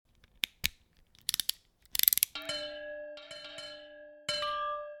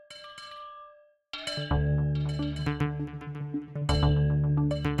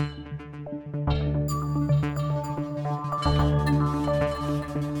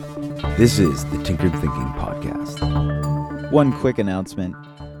This is the Tinkered Thinking Podcast. One quick announcement.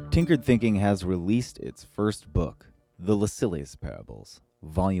 Tinkered Thinking has released its first book, The Lucilius Parables,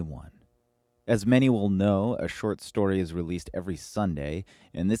 Volume 1. As many will know, a short story is released every Sunday,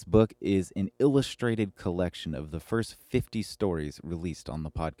 and this book is an illustrated collection of the first 50 stories released on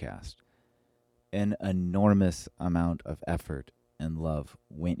the podcast. An enormous amount of effort and love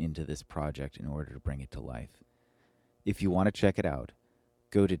went into this project in order to bring it to life. If you want to check it out,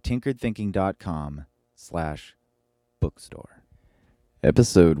 go to tinkeredthinking.com/bookstore.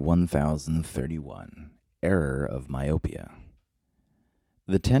 Episode 1031, Error of Myopia.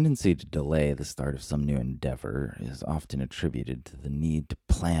 The tendency to delay the start of some new endeavor is often attributed to the need to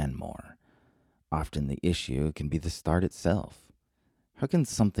plan more. Often the issue can be the start itself. How can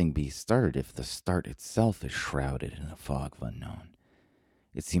something be started if the start itself is shrouded in a fog of unknown?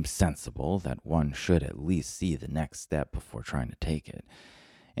 It seems sensible that one should at least see the next step before trying to take it.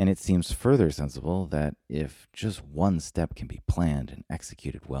 And it seems further sensible that if just one step can be planned and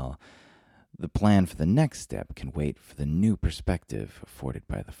executed well, the plan for the next step can wait for the new perspective afforded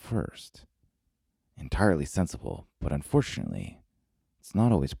by the first. Entirely sensible, but unfortunately, it's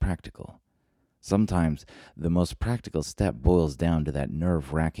not always practical. Sometimes the most practical step boils down to that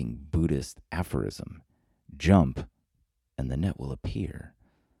nerve-wracking Buddhist aphorism, jump, and the net will appear.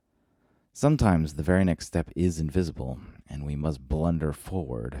 Sometimes the very next step is invisible, and we must blunder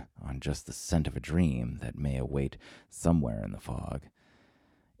forward on just the scent of a dream that may await somewhere in the fog.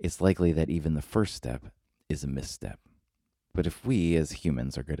 It's likely that even the first step is a misstep. But if we, as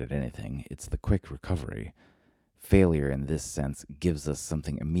humans, are good at anything, it's the quick recovery. Failure in this sense gives us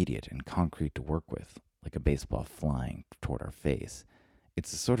something immediate and concrete to work with, like a baseball flying toward our face.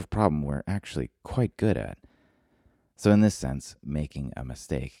 It's the sort of problem we're actually quite good at. So in this sense, making a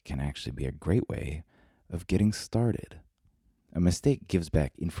mistake can actually be a great way of getting started. A mistake gives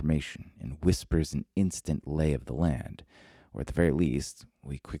back information and whispers an instant lay of the land, or at the very least,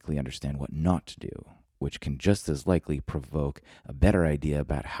 we quickly understand what not to do, which can just as likely provoke a better idea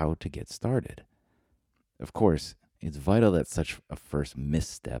about how to get started. Of course, it's vital that such a first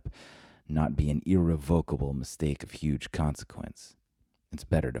misstep not be an irrevocable mistake of huge consequence. It's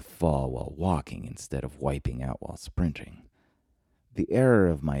better to fall while walking instead of wiping out while sprinting. The error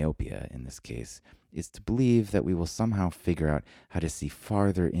of myopia, in this case, is to believe that we will somehow figure out how to see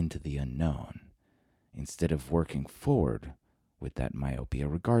farther into the unknown, instead of working forward with that myopia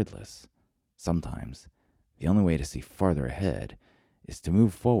regardless. Sometimes, the only way to see farther ahead is to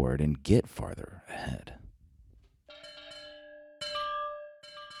move forward and get farther ahead.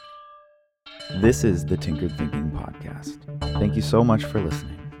 This is the Tinkered Thinking Podcast. Thank you so much for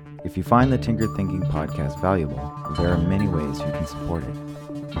listening. If you find the Tinkered Thinking Podcast valuable, there are many ways you can support it.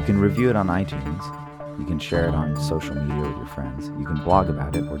 You can review it on iTunes. You can share it on social media with your friends. You can blog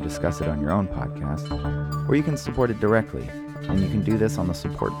about it or discuss it on your own podcast. Or you can support it directly. And you can do this on the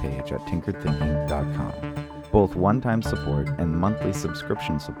support page at tinkeredthinking.com. Both one-time support and monthly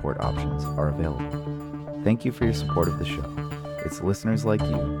subscription support options are available. Thank you for your support of the show. It's listeners like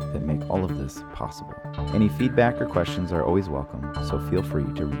you that make all of this possible. Any feedback or questions are always welcome, so feel free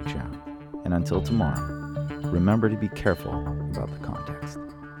to reach out. And until tomorrow, remember to be careful about the context.